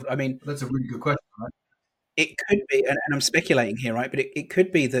Microsoft? I mean, that's a really good question, right? It could be, and I'm speculating here, right? But it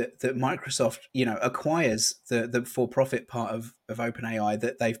could be that Microsoft, acquires the for-profit part of OpenAI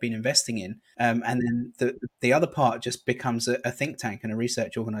that they've been investing in, and then the other part just becomes a think tank and a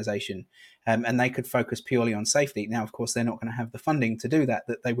research organization, and they could focus purely on safety. Now, of course, they're not going to have the funding to do that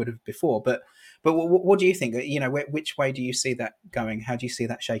they would have before. But what do you think? Which way do you see that going? How do you see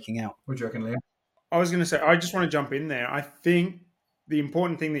that shaking out? What do you reckon, Liam? I was going to say, I just want to jump in there. I think the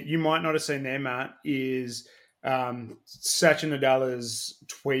important thing that you might not have seen there, Matt, is Satya Nadella's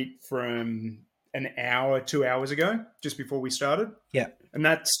tweet from an hour, 2 hours ago, just before we started. Yeah. And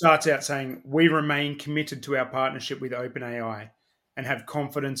that starts out saying, we remain committed to our partnership with OpenAI and have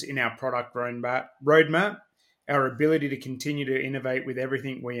confidence in our product roadmap, our ability to continue to innovate with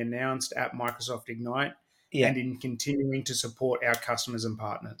everything we announced at Microsoft Ignite, and in continuing to support our customers and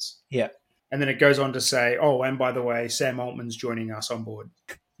partners. Yeah. And then it goes on to say, oh, and by the way, Sam Altman's joining us on board.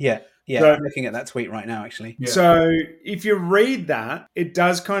 Yeah. So, I'm looking at that tweet right now, actually. Yeah. So if you read that, it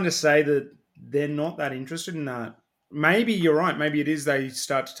does kind of say that they're not that interested in that. Maybe you're right. Maybe it is they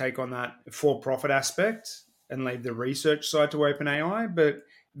start to take on that for-profit aspect and leave the research side to OpenAI. But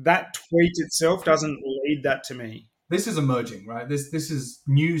that tweet itself doesn't lead that to me. This is emerging, right? This is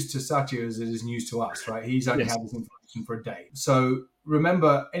news to Satya as it is news to us, right? He's only had this information for a day. So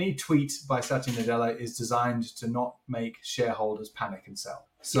remember, any tweet by Satya Nadella is designed to not make shareholders panic and sell.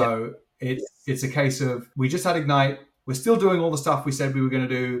 So it's a case of, we just had Ignite. We're still doing all the stuff we said we were going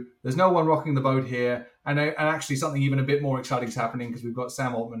to do. There's no one rocking the boat here. And actually something even a bit more exciting is happening because we've got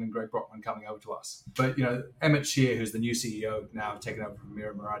Sam Altman and Greg Brockman coming over to us. But, Emmett Shear, who's the new CEO now, taken over from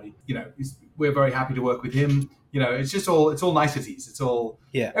Mira Murati, we're very happy to work with him. It's all niceties. It's all,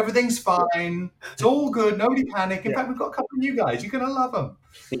 everything's fine. It's all good. Nobody panic. In fact, we've got a couple of new guys. You're going to love them.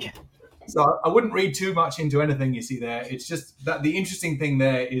 Yeah. So I wouldn't read too much into anything you see there. It's just that the interesting thing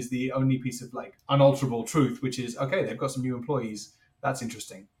there is the only piece of like unalterable truth, which is okay. They've got some new employees. That's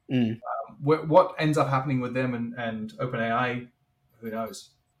interesting. What ends up happening with them and OpenAI, who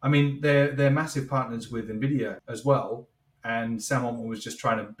knows? I mean, they're massive partners with NVIDIA as well, and Sam Altman was just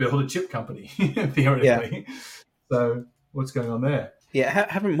trying to build a chip company theoretically. Yeah. So what's going on there? Yeah,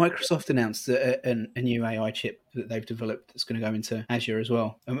 haven't Microsoft announced a new AI chip that they've developed that's going to go into Azure as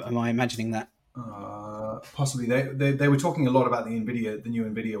well? Am I imagining that? Possibly. They were talking a lot about the new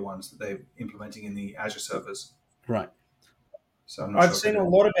NVIDIA ones that they're implementing in the Azure servers. Right. So I've seen a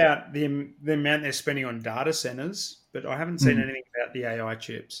lot about the amount they're spending on data centers, but I haven't seen anything about the AI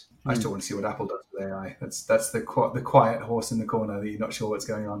chips. I still want to see what Apple does with AI. That's the quiet horse in the corner that you're not sure what's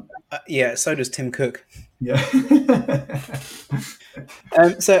going on. Yeah, so does Tim Cook. Yeah.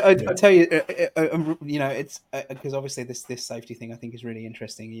 So I tell you, it's because obviously this safety thing I think is really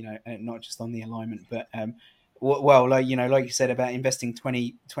interesting. Not just on the alignment, but like you said about investing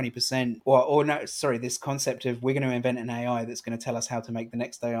 20%, this concept of we're going to invent an AI that's going to tell us how to make the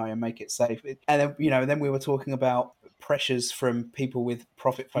next AI and make it safe. And then, then we were talking about pressures from people with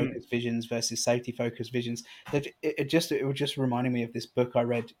profit-focused visions versus safety-focused visions. It was just reminding me of this book I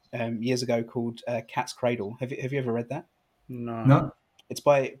read years ago called Cat's Cradle. Have you ever read that? No. It's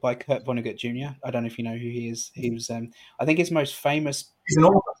by Kurt Vonnegut Jr. I don't know if you know who he is. He was, I think his most famous. He's an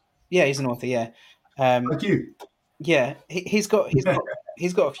author. Yeah, he's an author. Yeah. Like you. Yeah, he's got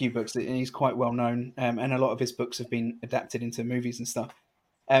a few books and he's quite well known, and a lot of his books have been adapted into movies and stuff.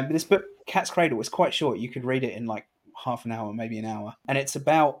 But this book, Cat's Cradle, was quite short. You could read it in like half an hour, maybe an hour, and it's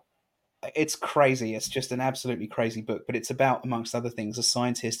crazy. It's just an absolutely crazy book. But it's about, amongst other things, a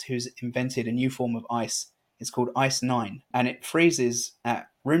scientist who's invented a new form of ice. It's called Ice 9, and it freezes at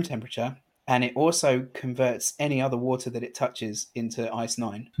room temperature, and it also converts any other water that it touches into Ice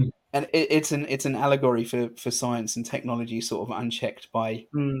 9. And it's an allegory for science and technology, sort of unchecked by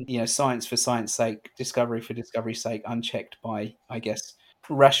science for science sake, discovery for discovery's sake, unchecked by, I guess,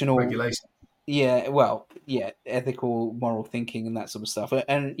 rational regulation. Yeah, well, yeah, ethical, moral thinking and that sort of stuff.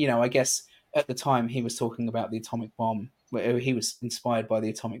 And I guess at the time he was talking about the atomic bomb. He was inspired by the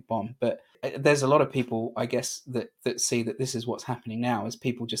atomic bomb, but there's a lot of people, I guess, that see that this is what's happening now, is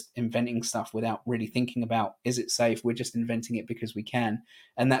people just inventing stuff without really thinking about, is it safe? We're just inventing it because we can.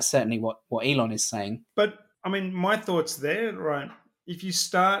 And that's certainly what Elon is saying. But, I mean, my thoughts there, right, if you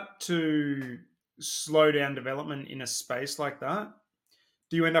start to slow down development in a space like that,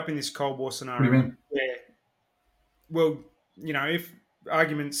 do you end up in this Cold War scenario? What do you mean? Where, well, if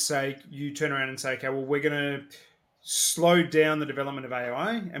argument's sake, you turn around and say, okay, well, we're going to slow down the development of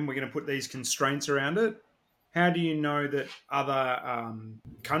AI and we're going to put these constraints around it. How do you know that other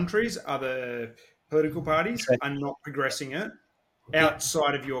countries, other political parties are not progressing it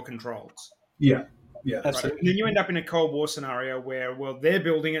outside of your controls? Yeah, absolutely. Right? And then you end up in a Cold War scenario where, well, they're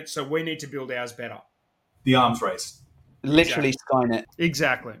building it, so we need to build ours better. The arms race. Literally Skynet.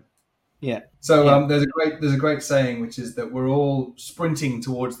 Exactly. Yeah. So there's a great saying, which is that we're all sprinting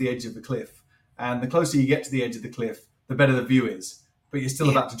towards the edge of the cliff, and the closer you get to the edge of the cliff, the better the view is. But you're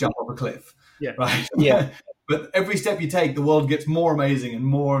still about to jump off a cliff. Yeah. Right. Yeah. But every step you take, the world gets more amazing and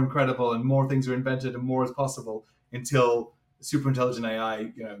more incredible, and more things are invented and more is possible until super intelligent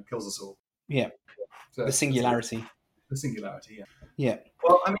AI, kills us all. Yeah. So the singularity. The singularity. Yeah. Yeah.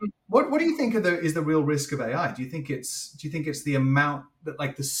 Well, I mean, what do you think is the real risk of AI? Do you think it's the amount that,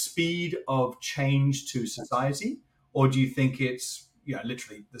 like, the speed of change to society, or do you think it's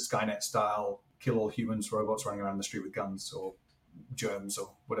literally the Skynet style, kill all humans, robots running around the street with guns or germs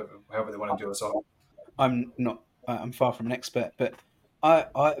or whatever, however they want to do us all? I'm far from an expert, but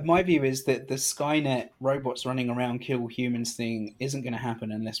my view is that the Skynet robots running around kill humans thing isn't going to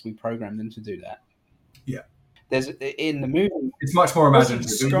happen unless we program them to do that. Yeah. There's in the movie. It's much more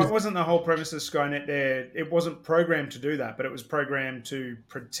imaginative. Wasn't the whole premise of Skynet there? It wasn't programmed to do that, but it was programmed to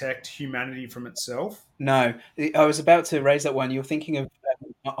protect humanity from itself. No, I was about to raise that one. You're thinking of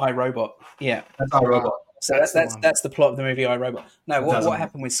iRobot. Yeah, that's iRobot. So that's the plot of the movie iRobot. No, what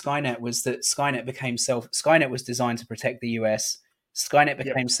happened with Skynet was that Skynet was designed to protect the US. Skynet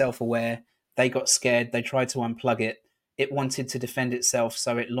became self-aware. They got scared. They tried to unplug it. It wanted to defend itself,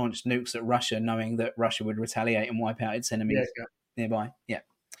 so it launched nukes at Russia, knowing that Russia would retaliate and wipe out its enemies nearby. Yeah.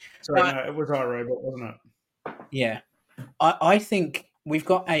 Sorry, no, it was iRobot, wasn't it? Yeah. I think we've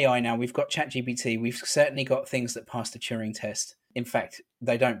got AI now. We've got ChatGPT. We've certainly got things that pass the Turing test. In fact,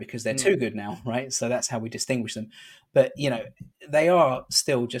 they don't, because they're too good now, right? So that's how we distinguish them. But, they are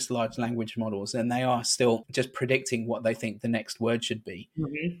still just large language models, and they are still just predicting what they think the next word should be.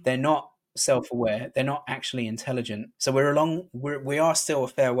 Mm-hmm. They're not self-aware. They're not actually intelligent. So we are still a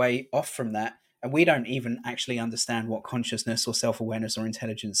fair way off from that. And we don't even actually understand what consciousness or self-awareness or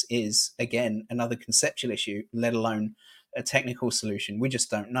intelligence is. Again, another conceptual issue, let alone a technical solution. We just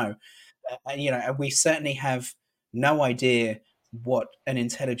don't know. And we certainly have no idea what an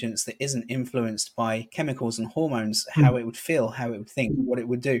intelligence that isn't influenced by chemicals and hormones, how it would feel, how it would think, what it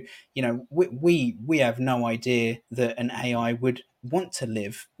would do. We have no idea that an AI would want to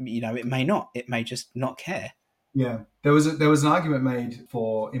live. It may not. It may just not care. Yeah, there was an argument made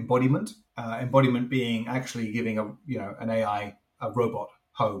for embodiment. Embodiment being actually giving an AI, a robot,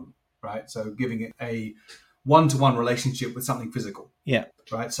 home, right? So giving it a one-to-one relationship with something physical. Yeah.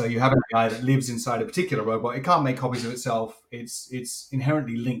 Right. So you have an AI that lives inside a particular robot. It can't make copies of itself. It's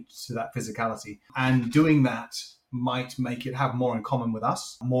inherently linked to that physicality, and doing that might make it have more in common with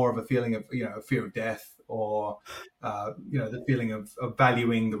us, more of a feeling of a fear of death, or the feeling of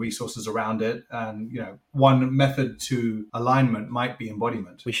valuing the resources around it. And one method to alignment might be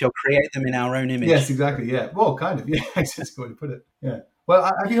embodiment. We shall create them in our own image. Yes, exactly. Yeah. Well, kind of. Yeah, that's a good way to put it. Yeah. Well,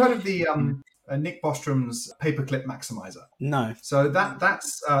 have you heard of the Nick Bostrom's paperclip maximizer? No. So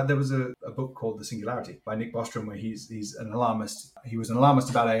that's there was a book called The Singularity by Nick Bostrom, where he's an alarmist. He was an alarmist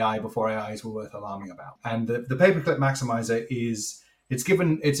about AI before AIs were worth alarming about. And the paperclip maximizer it's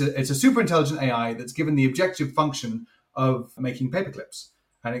a super intelligent AI that's given the objective function of making paperclips.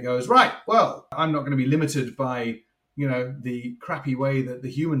 And it goes, right, well, I'm not going to be limited by the crappy way that the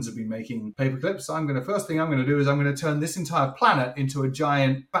humans have been making paperclips. First thing I'm going to do is I'm going to turn this entire planet into a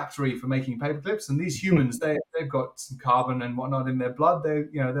giant factory for making paperclips. And these humans, they've got some carbon and whatnot in their blood.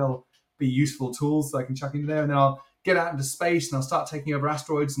 They'll be useful tools that I can chuck into there. And then I'll get out into space and I'll start taking over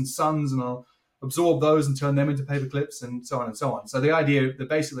asteroids and suns, and I'll absorb those and turn them into paperclips, and so on and so on. So the idea that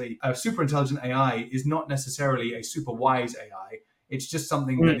basically a super intelligent AI is not necessarily a super wise AI. It's just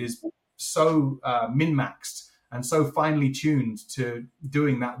something that is so min-maxed and so finely tuned to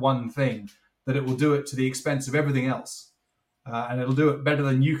doing that one thing that it will do it to the expense of everything else. And it'll do it better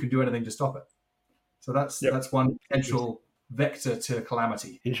than you can do anything to stop it. So that's one potential vector to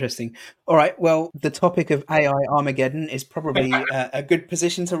calamity. Interesting. All right. Well, the topic of AI Armageddon is probably a good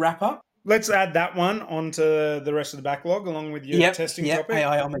position to wrap up. Let's add that one onto the rest of the backlog along with your testing topic.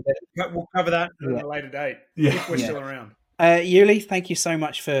 AI Armageddon. We'll cover that at a later date if we're still around. Yuli, thank you so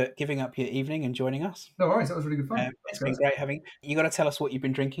much for giving up your evening and joining us. No worries, that was really good fun. It's been great having you. Got to tell us what you've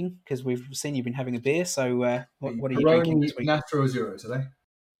been drinking, because we've seen you've been having a beer. So what are you drinking this week? Nastro Zero today.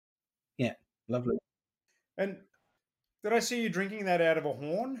 Yeah, lovely. And did I see you drinking that out of a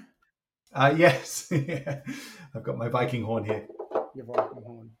horn? Yes. Yeah. I've got my Viking horn here. Your Viking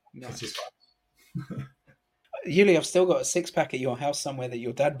horn. Nice. Just Yuli, I've still got a 6-pack at your house somewhere that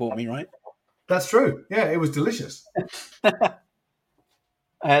your dad bought me, right? That's true. Yeah, it was delicious.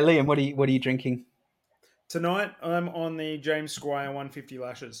 Liam, what are you drinking? Tonight, I'm on the James Squire 150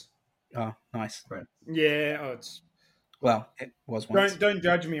 Lashes. Oh, nice. Right. Yeah, it was once. Don't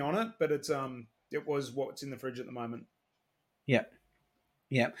judge me on it, but it was what's in the fridge at the moment. Yeah.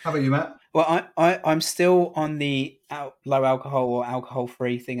 Yeah. How about you, Matt? Well, I'm still on the low alcohol or alcohol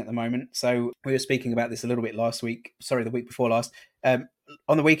free thing at the moment. So we were speaking about this a little bit last week. Sorry, the week before last.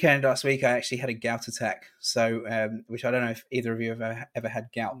 On the weekend last week, I actually had a gout attack. So, which I don't know if either of you have ever had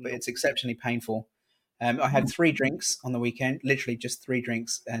gout, but it's exceptionally painful. I had 3 drinks on the weekend, literally just 3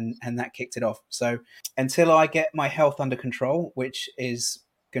 drinks, and that kicked it off. So until I get my health under control, which is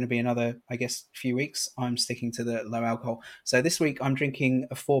going to be another, I guess, few weeks, I'm sticking to the low alcohol. So this week I'm drinking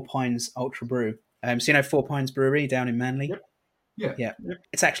a 4 Pines Ultra Brew. So 4 Pines Brewery down in Manly. Yep. Yeah.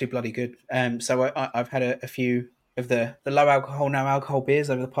 It's actually bloody good. So I've had a few of the low alcohol, no alcohol beers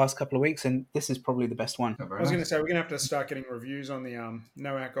over the past couple of weeks, and this is probably the best one. I was going to say, we're going to have to start getting reviews on the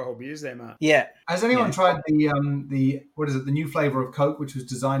no alcohol beers there, Matt. Yeah. Has anyone tried the what is it, the new flavor of Coke, which was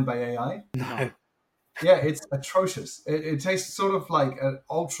designed by AI? No. Yeah, it's atrocious. It tastes sort of like an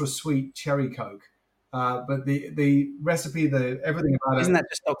ultra sweet cherry Coke, but the recipe, everything about it. Isn't that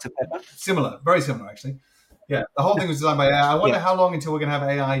just Dr. Pepper? Similar, very similar actually. Yeah, the whole thing was designed by AI. I wonder how long until we're going to have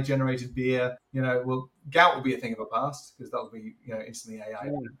AI generated beer. Gout will be a thing of the past, because that will be instantly AI.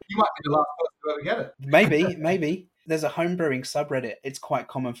 You might be the last person to ever get it. Maybe. There's a home brewing subreddit. It's quite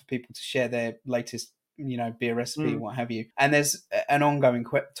common for people to share their latest beer recipe, what have you. And there's an ongoing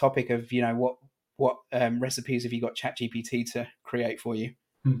topic of what recipes have you got ChatGPT to create for you.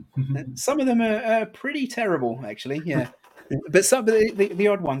 Some of them are pretty terrible, actually. Yeah. But some the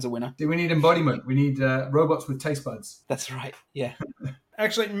odd one's a winner. We need embodiment. We need robots with taste buds. That's right. Yeah.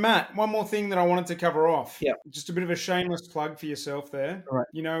 Actually, Matt, one more thing that I wanted to cover off. Yeah. Just a bit of a shameless plug for yourself there. Right.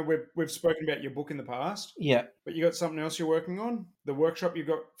 You know, we've spoken about your book in the past. Yeah. But you got something else you're working on? The workshop you've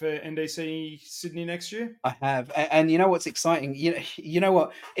got for NDC Sydney next year? I have. And you know what's exciting? You know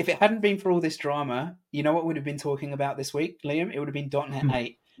what? If it hadn't been for all this drama, you know what we'd have been talking about this week, Liam? It would have been .NET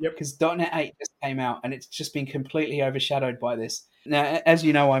 8. Yep. Because .NET 8 just came out and it's just been completely overshadowed by this. Now, as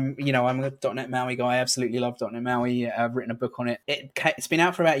you know, I'm a .NET MAUI guy. I absolutely love .NET MAUI. I've written a book on it. It's been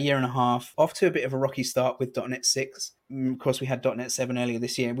out for about a year and a half, off to a bit of a rocky start with .NET 6. Of course, we had .NET 7 earlier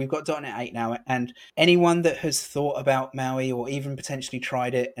this year. We've got .NET 8 now, and anyone that has thought about MAUI or even potentially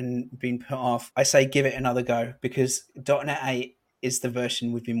tried it and been put off, I say give it another go, because .NET 8 is the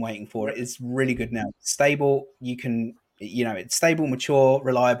version we've been waiting for. It's really good now. Stable, it's stable, mature,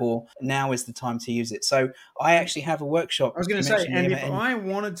 reliable. Now is the time to use it. So I actually have a workshop. I was going to say, and if I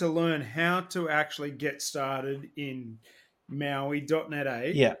wanted to learn how to actually get started in MAUI .NET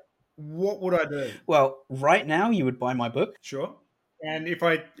 8, what would I do? Well, right now you would buy my book. Sure. And if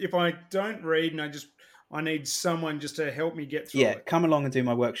I don't read and I need someone just to help me get through it. Come along and do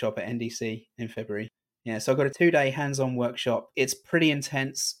my workshop at NDC in February. Yeah, so I've got a 2-day hands-on workshop. It's pretty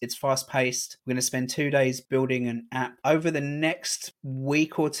intense. It's fast-paced. We're going to spend 2 days building an app. Over the next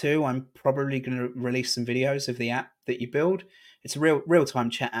week or two, I'm probably going to release some videos of the app that you build. It's a real-time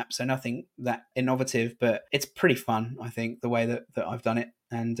chat app, so nothing that innovative, but it's pretty fun, I think, the way that I've done it.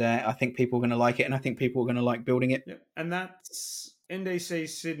 And I think people are going to like it, and I think people are going to like building it. Yeah. And that's NDC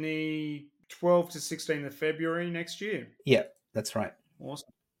Sydney, 12 to 16th of February next year. Yeah, that's right. Awesome.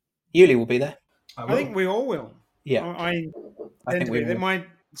 Yuli will be there. I think we all will. Yeah. I think we will. My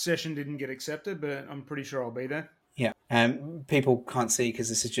session didn't get accepted, but I'm pretty sure I'll be there. Yeah. People can't see because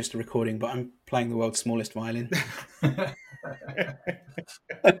this is just a recording, but I'm playing the world's smallest violin.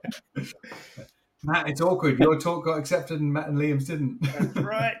 Matt, it's awkward. Your talk got accepted and Matt and Liam's didn't. That's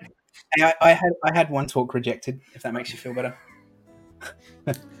right. I had one talk rejected, if that makes you feel better.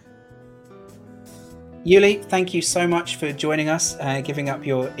 Yuli, thank you so much for joining us, giving up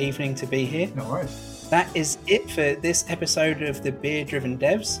your evening to be here. No worries. That is it for this episode of the Beer Driven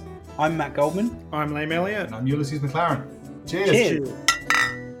Devs. I'm Matt Goldman. I'm Liam Elliott. And I'm Ulysses McLaren. Cheers. Cheers.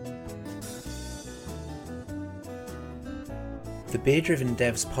 The Beer Driven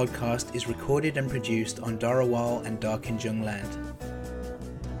Devs podcast is recorded and produced on Dharawal and Darkinjung land.